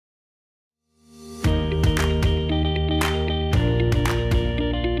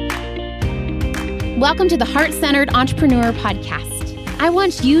Welcome to the Heart-Centered Entrepreneur Podcast. I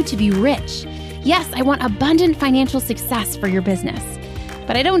want you to be rich. Yes, I want abundant financial success for your business.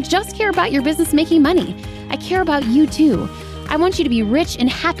 But I don't just care about your business making money. I care about you too. I want you to be rich in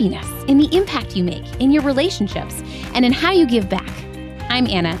happiness, in the impact you make, in your relationships, and in how you give back. I'm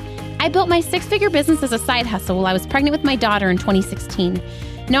Anna. I built my six-figure business as a side hustle while I was pregnant with my daughter in 2016.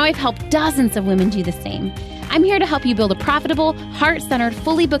 Now I've helped dozens of women do the same. I'm here to help you build a profitable, heart-centered,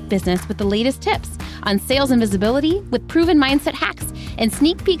 fully booked business with the latest tips on sales and visibility, with proven mindset hacks, and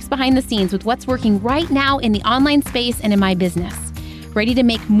sneak peeks behind the scenes with what's working right now in the online space and in my business. Ready to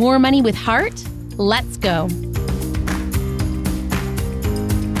make more money with heart? Let's go.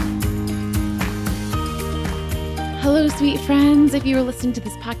 Hello, sweet friends. If you are listening to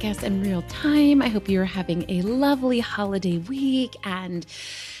this podcast in real time, I hope you're having a lovely holiday week and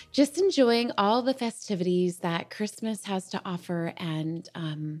just enjoying all the festivities that Christmas has to offer. And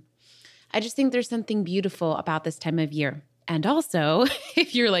I just think there's something beautiful about this time of year. And also,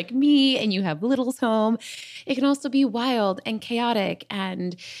 if you're like me and you have littles home, it can also be wild and chaotic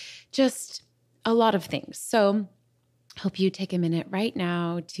and just a lot of things. So hope you take a minute right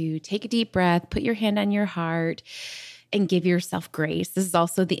now to take a deep breath, put your hand on your heart, and give yourself grace. This is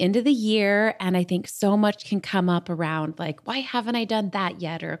also the end of the year, and I think so much can come up around like, why haven't I done that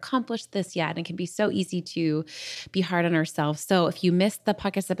yet or accomplished this yet? And it can be so easy to be hard on ourselves. So if you missed the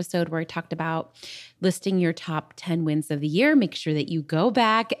podcast episode where I talked about listing your top 10 wins of the year, make sure that you go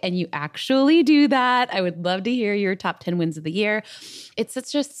back and you actually do that. I would love to hear your top 10 wins of the year. It's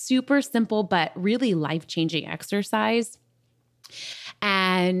such a super simple but really life-changing exercise.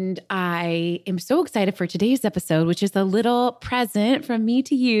 And I am so excited for today's episode, which is a little present from me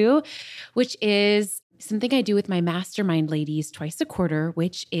to you, which is something I do with my mastermind ladies twice a quarter,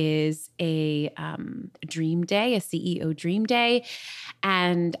 which is a dream day, a CEO dream day.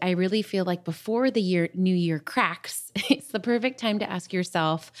 And I really feel like before the new year cracks, it's the perfect time to ask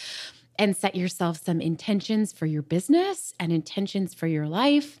yourself and set yourself some intentions for your business and intentions for your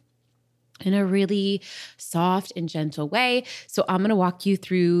life in a really soft and gentle way. So I'm going to walk you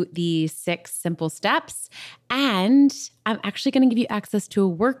through the 6 simple steps, and I'm actually going to give you access to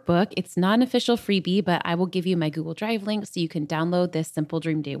a workbook. It's not an official freebie, but I will give you my Google Drive link so you can download this Simple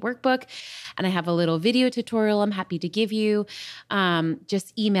Dream Day workbook. And I have a little video tutorial I'm happy to give you.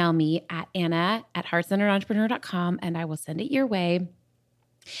 Just email me at anna@heartcenteredentrepreneur.com and I will send it your way.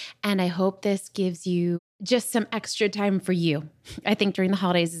 And I hope this gives you just some extra time for you. I think during the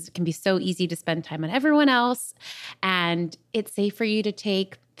holidays, it can be so easy to spend time on everyone else. And it's safe for you to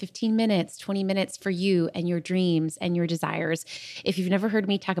take 15 minutes, 20 minutes for you and your dreams and your desires. If you've never heard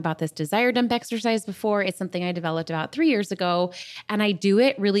me talk about this desire dump exercise before, it's something I developed about 3 years ago. And I do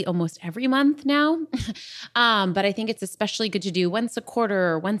it really almost every month now. But I think it's especially good to do once a quarter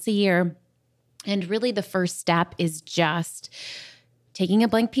or once a year. And really the first step is just taking a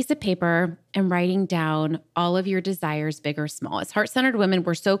blank piece of paper and writing down all of your desires, big or small. As heart-centered women,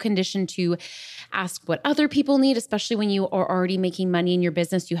 we're so conditioned to ask what other people need, especially when you are already making money in your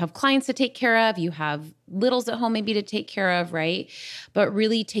business. You have clients to take care of, you have littles at home maybe to take care of, right? But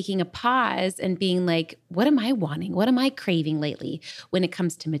really taking a pause and being like, what am I wanting? What am I craving lately? When it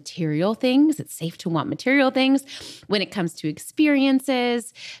comes to material things, it's safe to want material things. When it comes to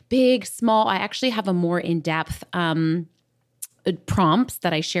experiences, big, small, I actually have a more in-depth prompts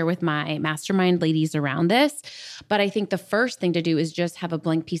that I share with my mastermind ladies around this. But I think the first thing to do is just have a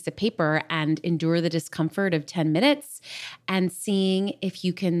blank piece of paper and endure the discomfort of 10 minutes and seeing if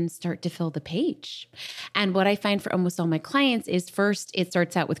you can start to fill the page. And what I find for almost all my clients is first, it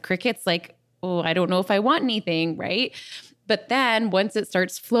starts out with crickets, like, oh, I don't know if I want anything, right? But then once it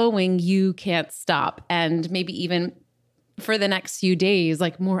starts flowing, you can't stop. And maybe even for the next few days,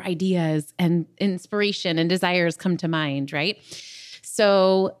 like more ideas and inspiration and desires come to mind, right?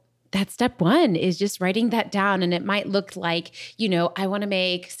 So that's step 1 is just writing that down. And it might look like, I want to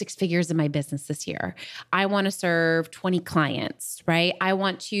make 6 figures in my business this year. I want to serve 20 clients, right? I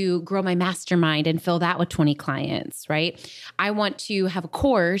want to grow my mastermind and fill that with 20 clients, right? I want to have a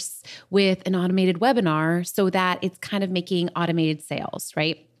course with an automated webinar so that it's kind of making automated sales,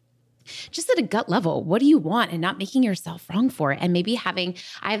 right? Just at a gut level, what do you want and not making yourself wrong for it? And maybe I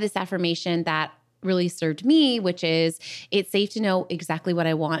have this affirmation that really served me, which is it's safe to know exactly what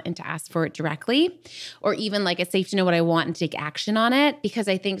I want and to ask for it directly, or even like it's safe to know what I want and take action on it. Because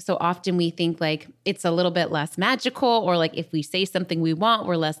I think so often we think like it's a little bit less magical, or like if we say something we want,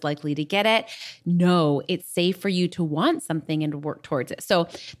 we're less likely to get it. No, it's safe for you to want something and to work towards it. So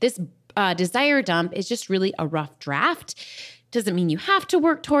this desire dump is just really a rough draft. Doesn't mean you have to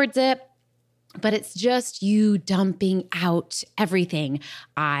work towards it. but it's just you dumping out everything.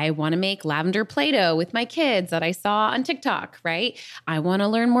 I want to make lavender Play-Doh with my kids that I saw on TikTok, right? I want to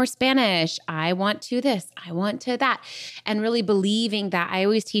learn more Spanish. I want to this, I want to that. And really believing that I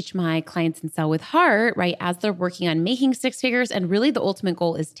always teach my clients in Sell with Heart, right? As they're working on making six figures, and really the ultimate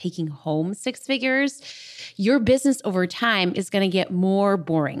goal is taking home six figures, your business over time is going to get more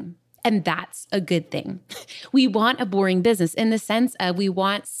boring. And that's a good thing. We want a boring business in the sense of we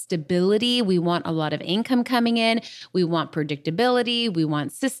want stability. We want a lot of income coming in. We want predictability. We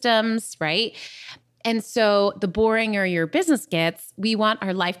want systems, right? And so the boringer your business gets, we want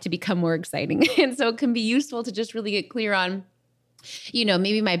our life to become more exciting. And so it can be useful to just really get clear on,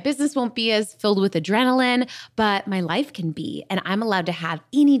 maybe my business won't be as filled with adrenaline, but my life can be, and I'm allowed to have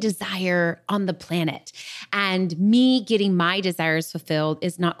any desire on the planet. And me getting my desires fulfilled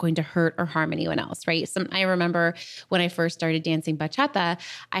is not going to hurt or harm anyone else, right? I remember when I first started dancing bachata,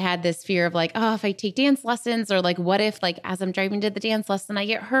 I had this fear of like, oh, if I take dance lessons, or like, what if like, as I'm driving to the dance lesson, I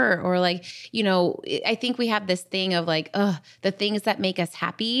get hurt? Or like, I think we have this thing of like, the things that make us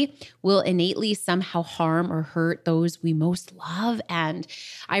happy will innately somehow harm or hurt those we most love. And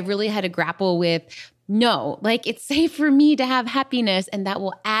I really had to grapple with, no, like it's safe for me to have happiness, and that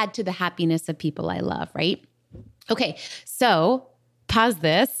will add to the happiness of people I love, right? Okay, so pause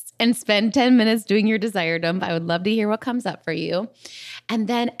this and spend 10 minutes doing your desire dump. I would love to hear what comes up for you. And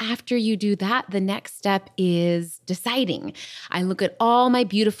then after you do that, the next step is deciding. I look at all my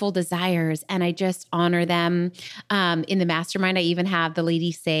beautiful desires and I just honor them. In the mastermind, I even have the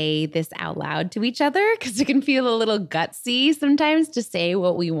ladies say this out loud to each other because it can feel a little gutsy sometimes to say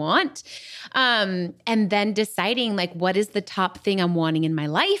what we want. And then deciding like, what is the top thing I'm wanting in my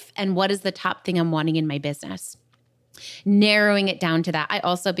life and what is the top thing I'm wanting in my business? Narrowing it down to that. I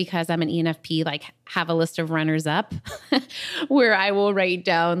also, because I'm an ENFP, like have a list of runners up where I will write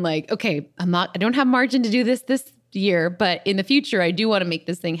down like, okay, I don't have margin to do this year, but in the future, I do want to make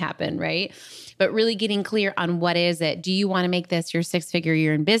this thing happen, right? But really getting clear on what is it? Do you want to make this your six-figure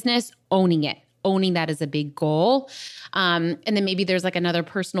year in business? Owning it. Owning that is a big goal. And then maybe there's like another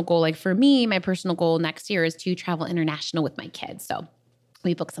personal goal. Like for me, my personal goal next year is to travel international with my kids. So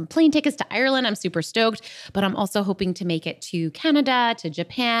we booked some plane tickets to Ireland. I'm super stoked, but I'm also hoping to make it to Canada, to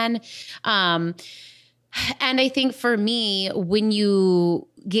Japan. And I think for me, when you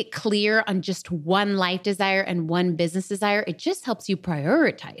get clear on just one life desire and one business desire, it just helps you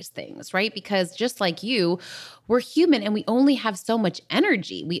prioritize things, right? Because just like you, we're human and we only have so much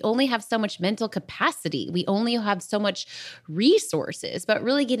energy. We only have so much mental capacity. We only have so much resources, but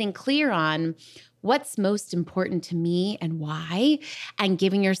really getting clear on what's most important to me and why, and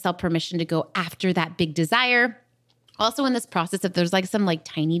giving yourself permission to go after that big desire. Also in this process, if there's like some like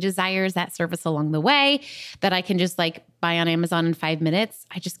tiny desires that surface along the way that I can just like buy on Amazon in 5 minutes,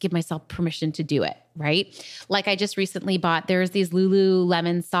 I just give myself permission to do it, right? Like I just recently bought, there's these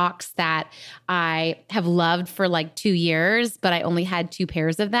Lululemon socks that I have loved for like 2 years, but I only had 2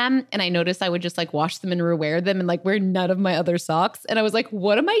 pairs of them. And I noticed I would just like wash them and rewear them and like wear none of my other socks. And I was like,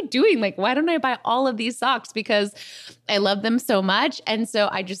 what am I doing? Like, why don't I buy all of these socks? Because I love them so much. And so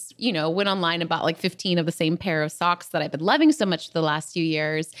I just, went online and bought like 15 of the same pair of socks that I've been loving so much for the last few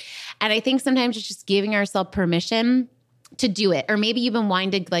years. And I think sometimes it's just giving ourselves permission to do it. Or maybe you've been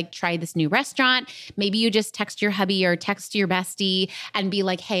wanting to like try this new restaurant. Maybe you just text your hubby or text your bestie and be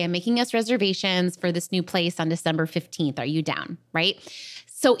like, hey, I'm making us reservations for this new place on December 15th. Are you down? Right?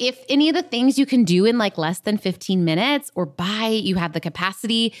 So if any of the things you can do in like less than 15 minutes or you have the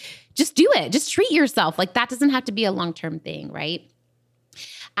capacity, just do it. Just treat yourself. Like that doesn't have to be a long-term thing, right?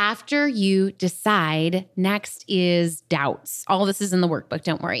 After you decide, next is doubts. All this is in the workbook,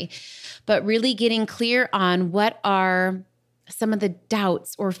 don't worry. But really getting clear on what are some of the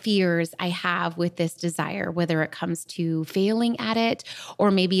doubts or fears I have with this desire, whether it comes to failing at it,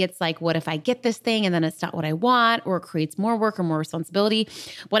 or maybe it's like, what if I get this thing and then it's not what I want, or it creates more work or more responsibility?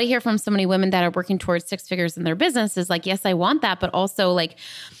 What I hear from so many women that are working towards 6 figures in their business is like, yes, I want that, but also like,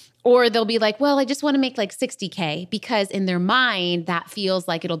 or they'll be like, well, I just want to make like 60K because in their mind, that feels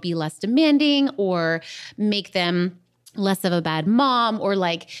like it'll be less demanding or make them less of a bad mom. Or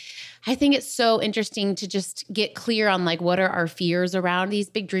like, I think it's so interesting to just get clear on like, what are our fears around these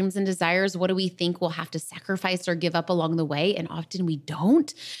big dreams and desires? What do we think we'll have to sacrifice or give up along the way? And often we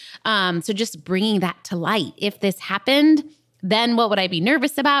don't. So just bringing that to light. If this happened, then what would I be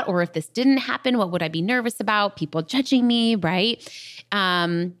nervous about? Or if this didn't happen, what would I be nervous about? People judging me, right?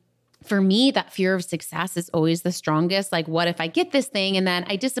 For me, that fear of success is always the strongest. Like, what if I get this thing and then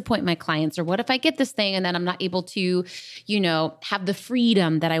I disappoint my clients? Or what if I get this thing and then I'm not able to, have the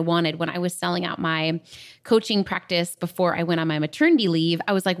freedom that I wanted? When I was selling out my coaching practice before I went on my maternity leave,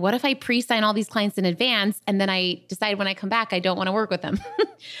 I was like, what if I pre-sign all these clients in advance and then I decide when I come back, I don't want to work with them?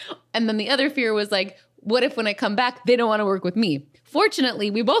 And then the other fear was like, what if when I come back, they don't want to work with me? Fortunately,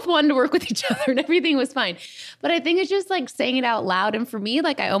 we both wanted to work with each other and everything was fine. But I think it's just like saying it out loud. And for me,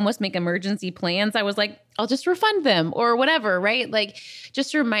 like I almost make emergency plans. I was like, I'll just refund them or whatever, right? Like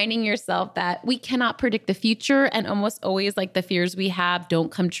just reminding yourself that we cannot predict the future, and almost always like the fears we have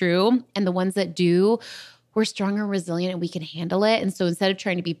don't come true. And the ones that do, we're strong and resilient and we can handle it. And so instead of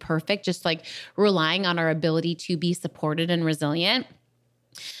trying to be perfect, just like relying on our ability to be supported and resilient.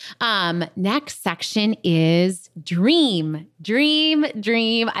 Next section is dream.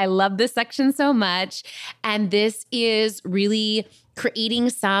 I love this section so much. And this is really creating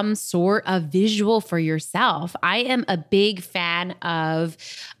some sort of visual for yourself. I am a big fan of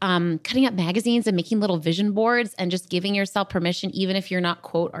cutting up magazines and making little vision boards and just giving yourself permission, even if you're not,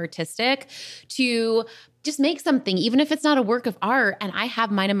 quote, artistic, to just make something, even if it's not a work of art. And I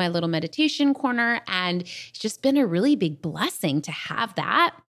have mine in my little meditation corner, and it's just been a really big blessing to have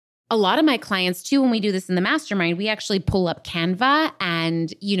that. A lot of my clients too, when we do this in the mastermind, we actually pull up Canva.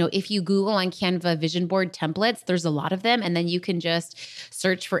 And, if you Google on Canva vision board templates, there's a lot of them. And then you can just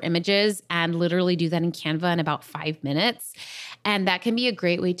search for images and literally do that in Canva in about 5 minutes. And that can be a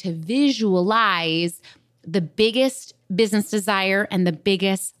great way to visualize the biggest business desire and the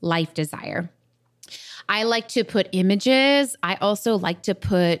biggest life desire. I like to put images. I also like to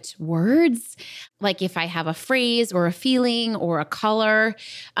put words, like if I have a phrase or a feeling or a color.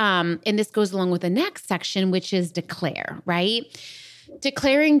 And this goes along with the next section, which is declare, right?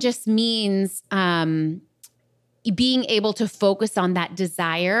 Declaring just means being able to focus on that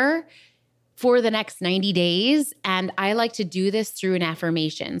desire for the next 90 days. And I like to do this through an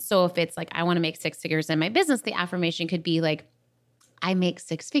affirmation. So if it's like, I want to make 6 figures in my business, the affirmation could be like, I make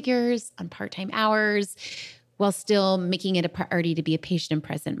 6 figures on part-time hours while still making it a priority to be a patient and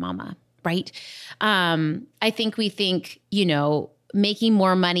present mama, right? I think we think, making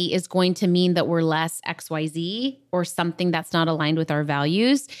more money is going to mean that we're less XYZ or something that's not aligned with our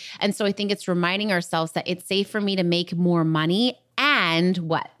values. And so I think it's reminding ourselves that it's safe for me to make more money and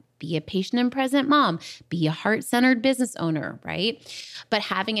what? Be a patient and present mom, be a heart-centered business owner, right? But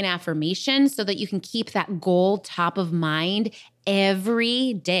having an affirmation so that you can keep that goal top of mind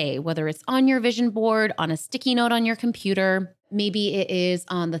every day, whether it's on your vision board, on a sticky note on your computer. Maybe it is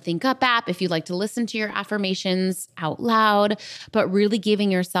on the Think Up app if you like to listen to your affirmations out loud, but really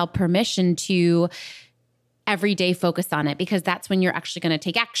giving yourself permission to every day focus on it, because that's when you're actually going to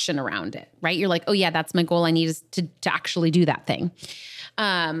take action around it, right? You're like, oh yeah, that's my goal. I need to actually do that thing.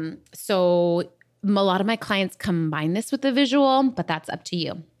 So a lot of my clients combine this with the visual, but that's up to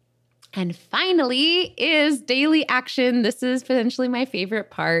you. And finally is daily action. This is potentially my favorite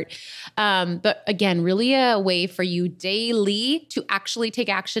part. But again, really a way for you daily to actually take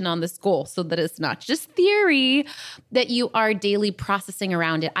action on this goal so that it's not just theory, that you are daily processing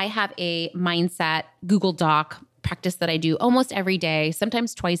around it. I have a mindset Google Doc practice that I do almost every day,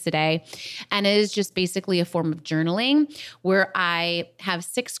 sometimes twice a day. And it is just basically a form of journaling where I have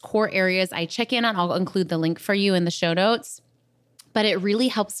 6 core areas I check in on. I'll include the link for you in the show notes. But it really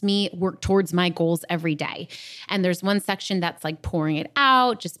helps me work towards my goals every day. And there's one section that's like pouring it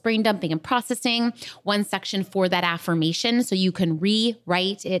out, just brain dumping and processing. One section for that affirmation, so you can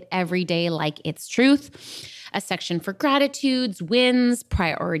rewrite it every day like it's truth. A section for gratitudes, wins,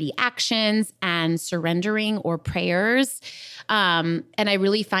 priority actions, and surrendering or prayers. And I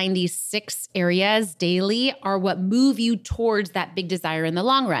really find these 6 areas daily are what move you towards that big desire in the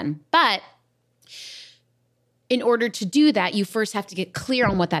long run. But in order to do that, you first have to get clear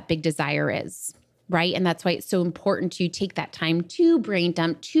on what that big desire is, right? And that's why it's so important to take that time to brain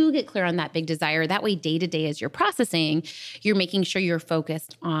dump, to get clear on that big desire. That way, day to day, as you're processing, you're making sure you're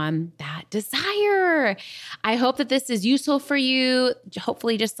focused on that desire. I hope that this is useful for you.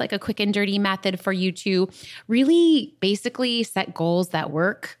 Hopefully just like a quick and dirty method for you to really basically set goals that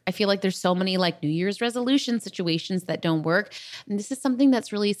work. I feel like there's so many like New Year's resolution situations that don't work. And this is something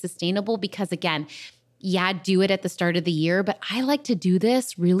that's really sustainable because, again, yeah, do it at the start of the year, but I like to do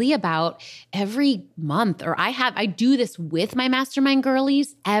this really about every month, or I do this with my mastermind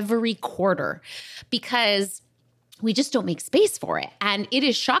girlies every quarter, because we just don't make space for it. And it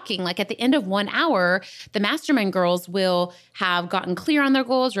is shocking. Like at the end of 1 hour, the mastermind girls will have gotten clear on their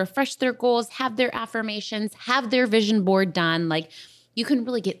goals, refreshed their goals, have their affirmations, have their vision board done. Like you can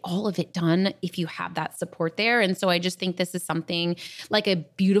really get all of it done if you have that support there. And so I just think this is something like a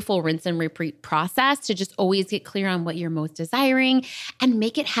beautiful rinse and repeat process to just always get clear on what you're most desiring and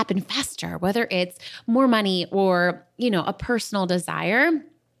make it happen faster, whether it's more money or, a personal desire.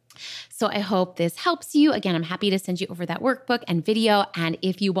 So I hope this helps you. Again, I'm happy to send you over that workbook and video. And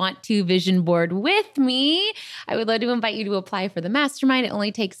if you want to vision board with me, I would love to invite you to apply for the mastermind. It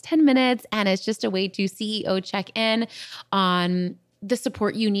only takes 10 minutes and it's just a way to CEO check in on the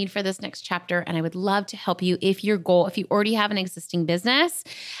support you need for this next chapter. And I would love to help you if you already have an existing business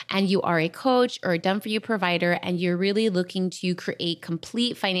and you are a coach or a done-for-you provider and you're really looking to create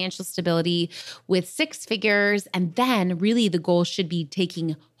complete financial stability with 6 figures. And then really the goal should be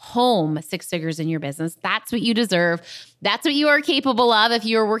taking home 6 figures in your business. That's what you deserve. That's what you are capable of if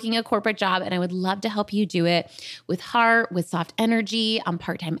you're working a corporate job. And I would love to help you do it with heart, with soft energy, on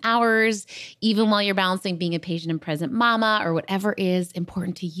part-time hours, even while you're balancing being a patient and present mama or whatever is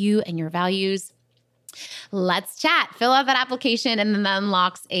important to you and your values. Let's chat. Fill out that application and then that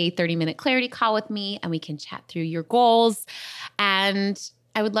unlocks a 30-minute clarity call with me and we can chat through your goals. And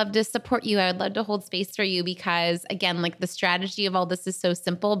I would love to support you. I would love to hold space for you because, again, like the strategy of all this is so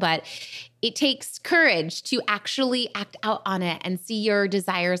simple, but it takes courage to actually act out on it and see your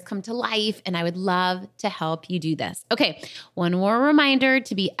desires come to life. And I would love to help you do this. Okay, one more reminder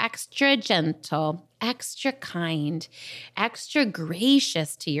to be extra gentle, extra kind, extra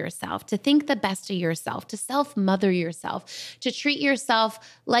gracious to yourself, to think the best of yourself, to self-mother yourself, to treat yourself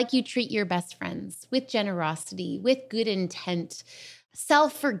like you treat your best friends, with generosity, with good intent,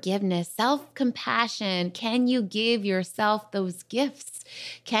 self-forgiveness, self-compassion. Can you give yourself those gifts?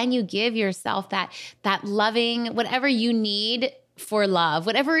 Can you give yourself that loving, whatever you need for love,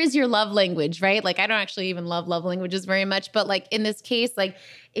 whatever is your love language, right? Like I don't actually even love languages very much, but like in this case, like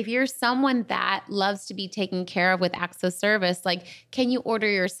if you're someone that loves to be taken care of with acts of service, like can you order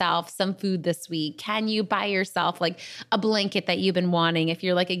yourself some food this week? Can you buy yourself like a blanket that you've been wanting if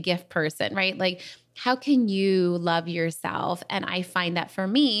you're like a gift person, right? Like how can you love yourself? And I find that for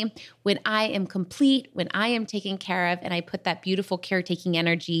me, when I am complete, when I am taken care of, and I put that beautiful caretaking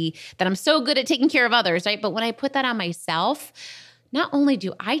energy that I'm so good at taking care of others, right? But when I put that on myself, not only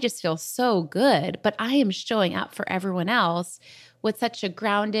do I just feel so good, but I am showing up for everyone else with such a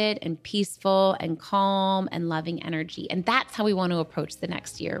grounded and peaceful and calm and loving energy. And that's how we want to approach the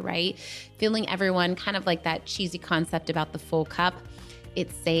next year, right? Feeling everyone kind of like that cheesy concept about the full cup.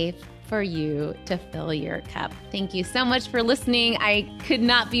 It's safe for you to fill your cup. Thank you so much for listening. I could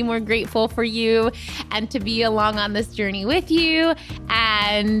not be more grateful for you and to be along on this journey with you,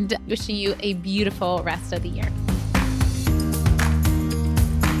 and wishing you a beautiful rest of the year.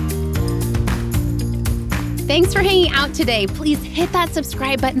 Thanks for hanging out today. Please hit that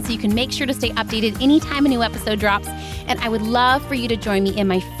subscribe button so you can make sure to stay updated anytime a new episode drops. And I would love for you to join me in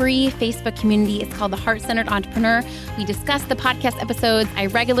my free Facebook community. It's called The Heart-Centered Entrepreneur. We discuss the podcast episodes. I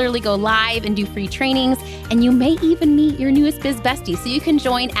regularly go live and do free trainings. And you may even meet your newest biz bestie. So you can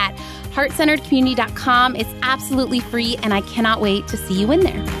join at heartcenteredcommunity.com. It's absolutely free, and I cannot wait to see you in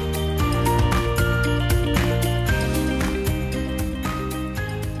there.